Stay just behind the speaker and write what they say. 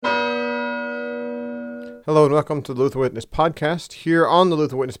Hello and welcome to the Lutheran Witness Podcast. Here on the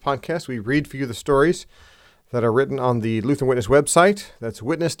Lutheran Witness Podcast, we read for you the stories that are written on the Lutheran Witness website. That's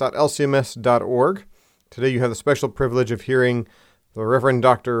witness.lcms.org. Today you have the special privilege of hearing the Reverend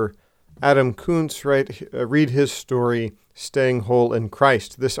Dr. Adam Koontz read his story, Staying Whole in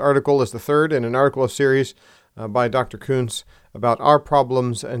Christ. This article is the third in an article of series by Dr. Koontz about our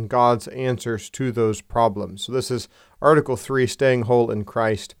problems and God's answers to those problems. So this is Article 3, Staying Whole in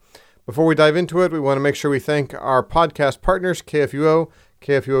Christ. Before we dive into it, we want to make sure we thank our podcast partners, KFUO,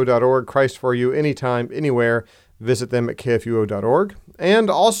 kfuo.org, Christ for you, anytime, anywhere. Visit them at kfuo.org. And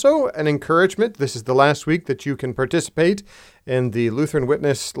also an encouragement, this is the last week that you can participate in the Lutheran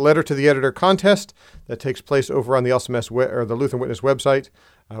Witness Letter to the Editor contest that takes place over on the LCMS or the Lutheran Witness website,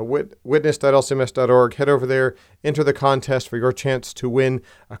 witness.lcms.org. Head over there, enter the contest for your chance to win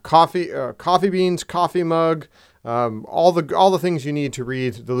a coffee beans, coffee mug, all the things you need to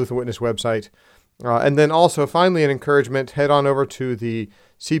read the Lutheran Witness website. And then also, finally, an encouragement, head on over to the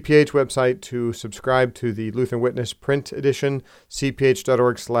CPH website to subscribe to the Lutheran Witness print edition,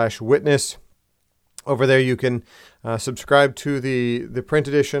 cph.org/witness. Over there, you can subscribe to the print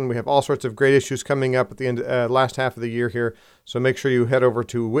edition. We have all sorts of great issues coming up at the end, last half of the year here. So make sure you head over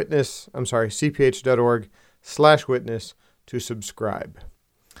to cph.org/witness to subscribe.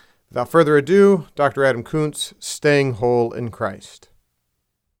 Without further ado, Dr. Adam Koontz, Staying Whole in Christ.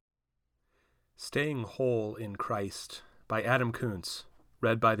 Staying Whole in Christ by Adam Koontz,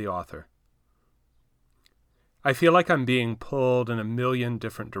 read by the author. I feel like I'm being pulled in a million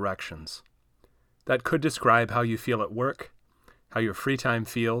different directions. That could describe how you feel at work, how your free time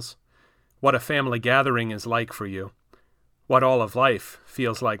feels, what a family gathering is like for you, what all of life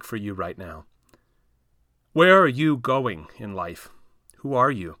feels like for you right now. Where are you going in life? Who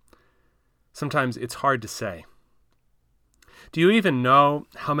are you? Sometimes it's hard to say. Do you even know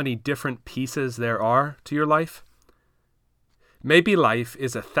how many different pieces there are to your life? Maybe life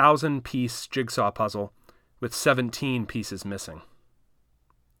is a 1,000-piece jigsaw puzzle with 17 pieces missing.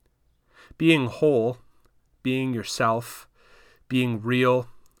 Being whole, being yourself, being real,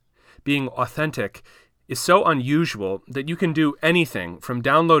 being authentic is so unusual that you can do anything from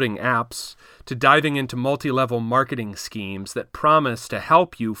downloading apps to diving into multi-level marketing schemes that promise to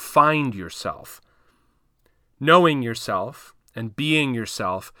help you find yourself. Knowing yourself and being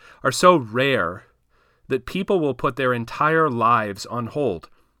yourself are so rare that people will put their entire lives on hold,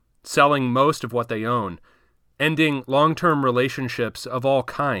 selling most of what they own, ending long-term relationships of all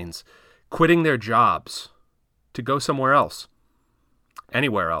kinds, quitting their jobs to go somewhere else,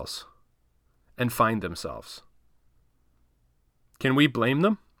 anywhere else, and find themselves. Can we blame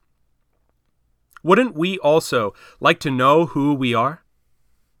them? Wouldn't we also like to know who we are?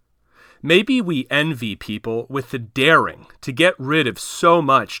 Maybe we envy people with the daring to get rid of so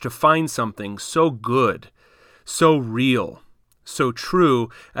much to find something so good, so real, so true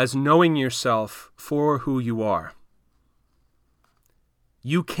as knowing yourself for who you are.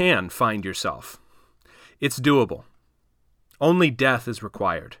 You can find yourself. It's doable. Only death is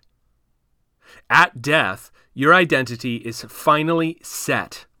required. At death, your identity is finally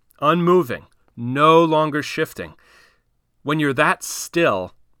set, unmoving, no longer shifting. When you're that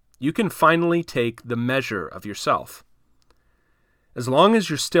still, you can finally take the measure of yourself. As long as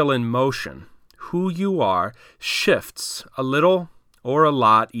you're still in motion, who you are shifts a little or a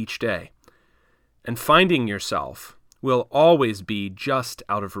lot each day, and finding yourself will always be just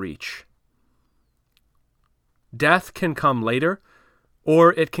out of reach. Death can come later,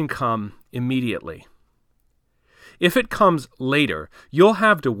 or it can come immediately. If it comes later, you'll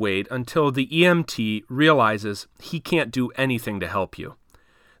have to wait until the EMT realizes he can't do anything to help you.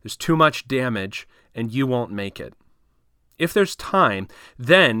 There's too much damage, and you won't make it. If there's time,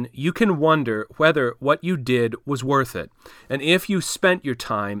 then you can wonder whether what you did was worth it, and if you spent your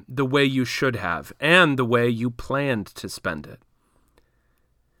time the way you should have, and the way you planned to spend it.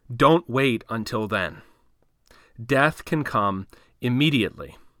 Don't wait until then. Death can come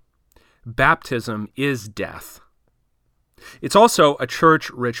immediately. Baptism is death. It's also a church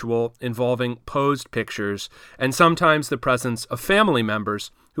ritual involving posed pictures and sometimes the presence of family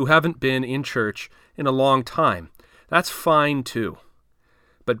members who haven't been in church in a long time. That's fine too.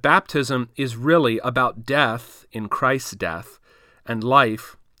 But baptism is really about death in Christ's death and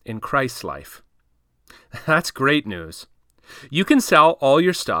life in Christ's life. That's great news. You can sell all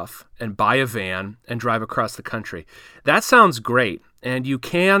your stuff and buy a van and drive across the country. That sounds great, and you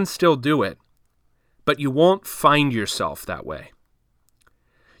can still do it, but you won't find yourself that way.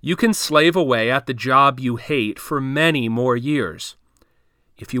 You can slave away at the job you hate for many more years.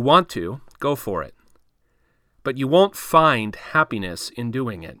 If you want to, go for it. But you won't find happiness in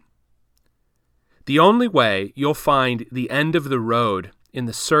doing it. The only way you'll find the end of the road in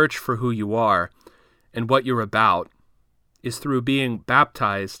the search for who you are and what you're about is through being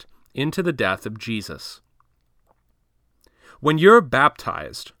baptized into the death of Jesus. When you're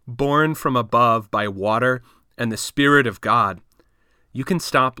baptized, born from above by water and the Spirit of God, you can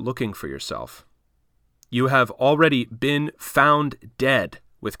stop looking for yourself. You have already been found dead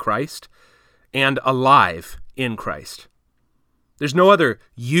with Christ and alive in Christ. There's no other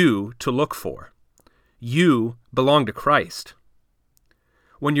you to look for. You belong to Christ.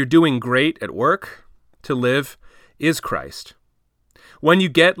 When you're doing great at work, to live is Christ. When you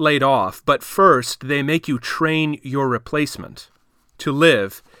get laid off, but first they make you train your replacement, to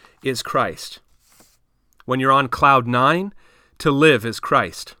live is Christ. When you're on cloud 9, to live is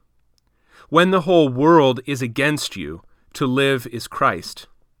Christ. When the whole world is against you, to live is Christ.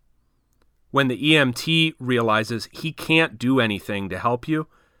 When the EMT realizes he can't do anything to help you,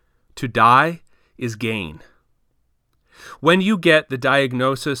 to die is gain. When you get the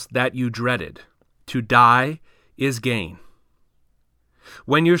diagnosis that you dreaded, to die is gain.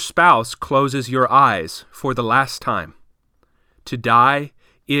 When your spouse closes your eyes for the last time, to die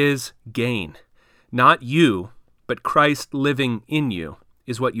is gain. Not you, but Christ living in you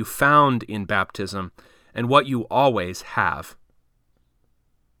is what you found in baptism and what you always have.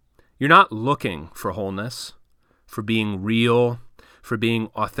 You're not looking for wholeness, for being real, for being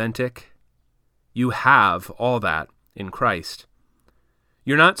authentic. You have all that in Christ.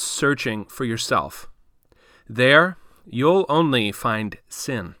 You're not searching for yourself. There, you'll only find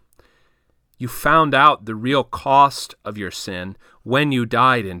sin. You found out the real cost of your sin when you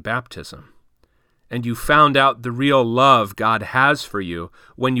died in baptism. And you found out the real love God has for you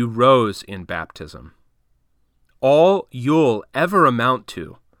when you rose in baptism. All you'll ever amount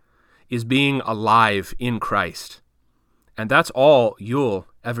to is being alive in Christ. And that's all you'll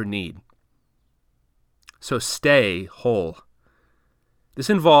ever need. So stay whole. This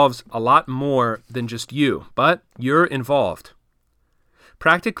involves a lot more than just you, but you're involved.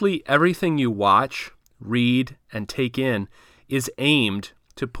 Practically everything you watch, read, and take in is aimed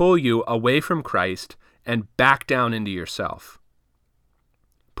to pull you away from Christ and back down into yourself.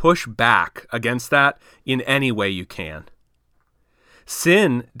 Push back against that in any way you can.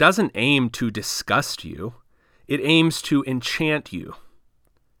 Sin doesn't aim to disgust you. It aims to enchant you.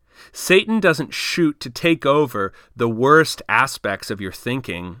 Satan doesn't shoot to take over the worst aspects of your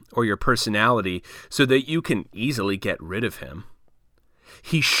thinking or your personality so that you can easily get rid of him.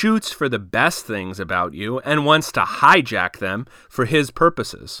 He shoots for the best things about you and wants to hijack them for his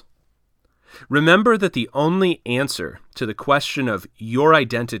purposes. Remember that the only answer to the question of your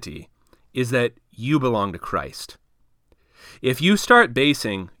identity is that you belong to Christ. If you start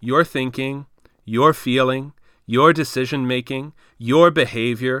basing your thinking, your feeling, your decision-making, your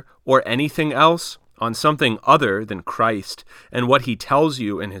behavior, or anything else on something other than Christ and what he tells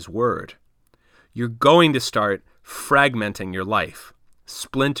you in his word, you're going to start fragmenting your life,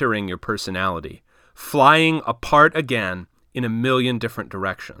 splintering your personality, flying apart again in a million different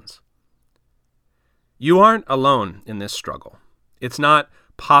directions. You aren't alone in this struggle. It's not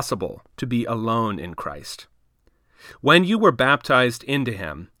possible to be alone in Christ. When you were baptized into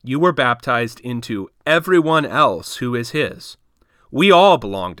him, you were baptized into everyone else who is his. We all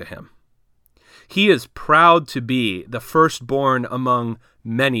belong to him. He is proud to be the firstborn among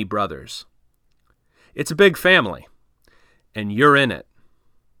many brothers. It's a big family, and you're in it.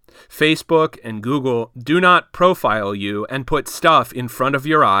 Facebook and Google do not profile you and put stuff in front of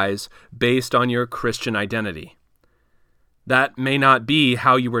your eyes based on your Christian identity. That may not be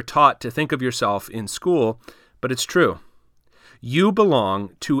how you were taught to think of yourself in school, but it's true. You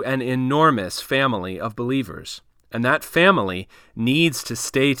belong to an enormous family of believers, and that family needs to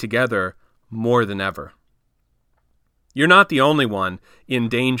stay together more than ever. You're not the only one in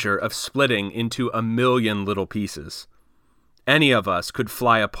danger of splitting into a million little pieces. Any of us could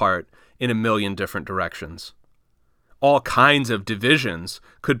fly apart in a million different directions. All kinds of divisions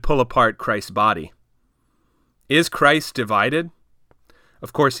could pull apart Christ's body. Is Christ divided?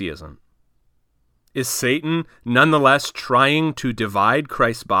 Of course he isn't. Is Satan nonetheless trying to divide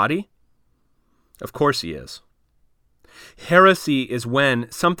Christ's body? Of course he is. Heresy is when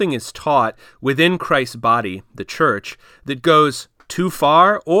something is taught within Christ's body, the church, that goes too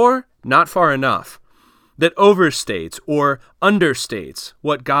far or not far enough, that overstates or understates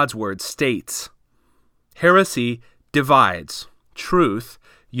what God's word states. Heresy divides. Truth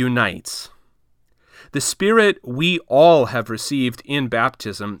unites. The Spirit we all have received in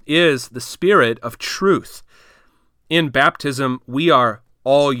baptism is the Spirit of truth. In baptism, we are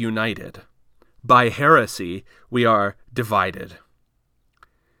all united. By heresy, we are divided.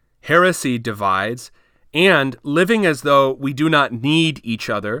 Heresy divides, and living as though we do not need each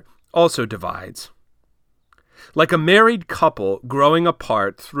other also divides. Like a married couple growing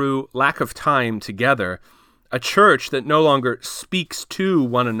apart through lack of time together, a church that no longer speaks to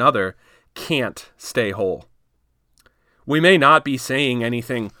one another can't stay whole. We may not be saying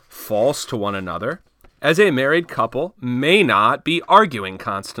anything false to one another, as a married couple may not be arguing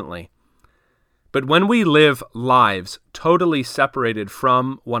constantly. But when we live lives totally separated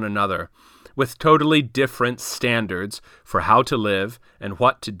from one another, with totally different standards for how to live and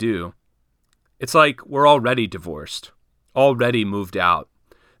what to do, it's like we're already divorced, already moved out,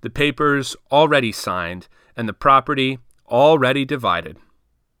 the papers already signed, and the property already divided.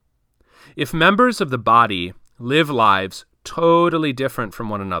 If members of the body live lives totally different from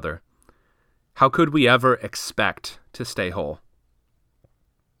one another, how could we ever expect to stay whole?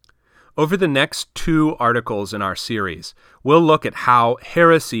 Over the next 2 articles in our series, we'll look at how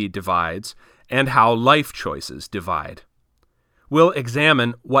heresy divides and how life choices divide. We'll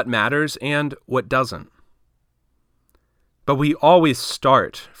examine what matters and what doesn't. But we always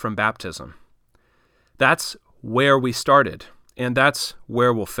start from baptism. That's where we started, and that's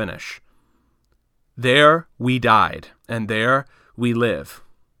where we'll finish. There we died, and there we live.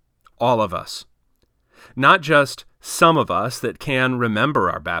 All of us. Not just some of us that can remember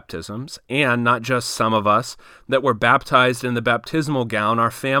our baptisms, and not just some of us that were baptized in the baptismal gown our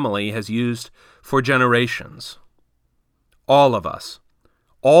family has used for generations. All of us,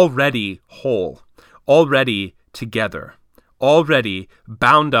 already whole, already together, already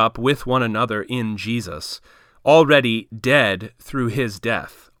bound up with one another in Jesus, already dead through his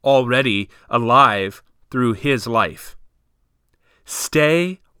death, already alive through his life.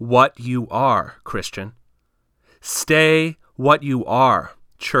 Stay what you are, Christian. Stay what you are,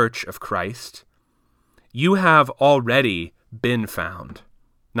 Church of Christ. You have already been found,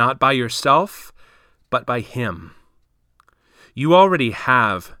 not by yourself, but by him. You already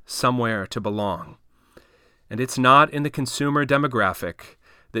have somewhere to belong, and it's not in the consumer demographic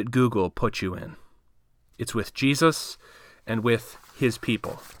that Google put you in. It's with Jesus and with his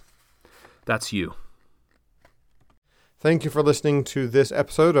people. That's you. Thank you for listening to this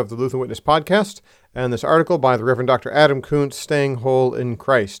episode of the Lutheran Witness Podcast and this article by the Reverend Dr. Adam Koontz, Staying Whole in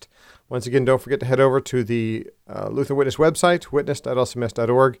Christ. Once again, don't forget to head over to the Lutheran Witness website,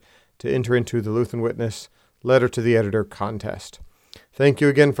 witness.lcms.org, to enter into the Lutheran Witness Letter to the Editor contest. Thank you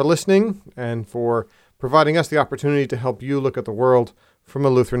again for listening and for providing us the opportunity to help you look at the world from a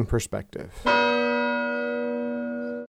Lutheran perspective.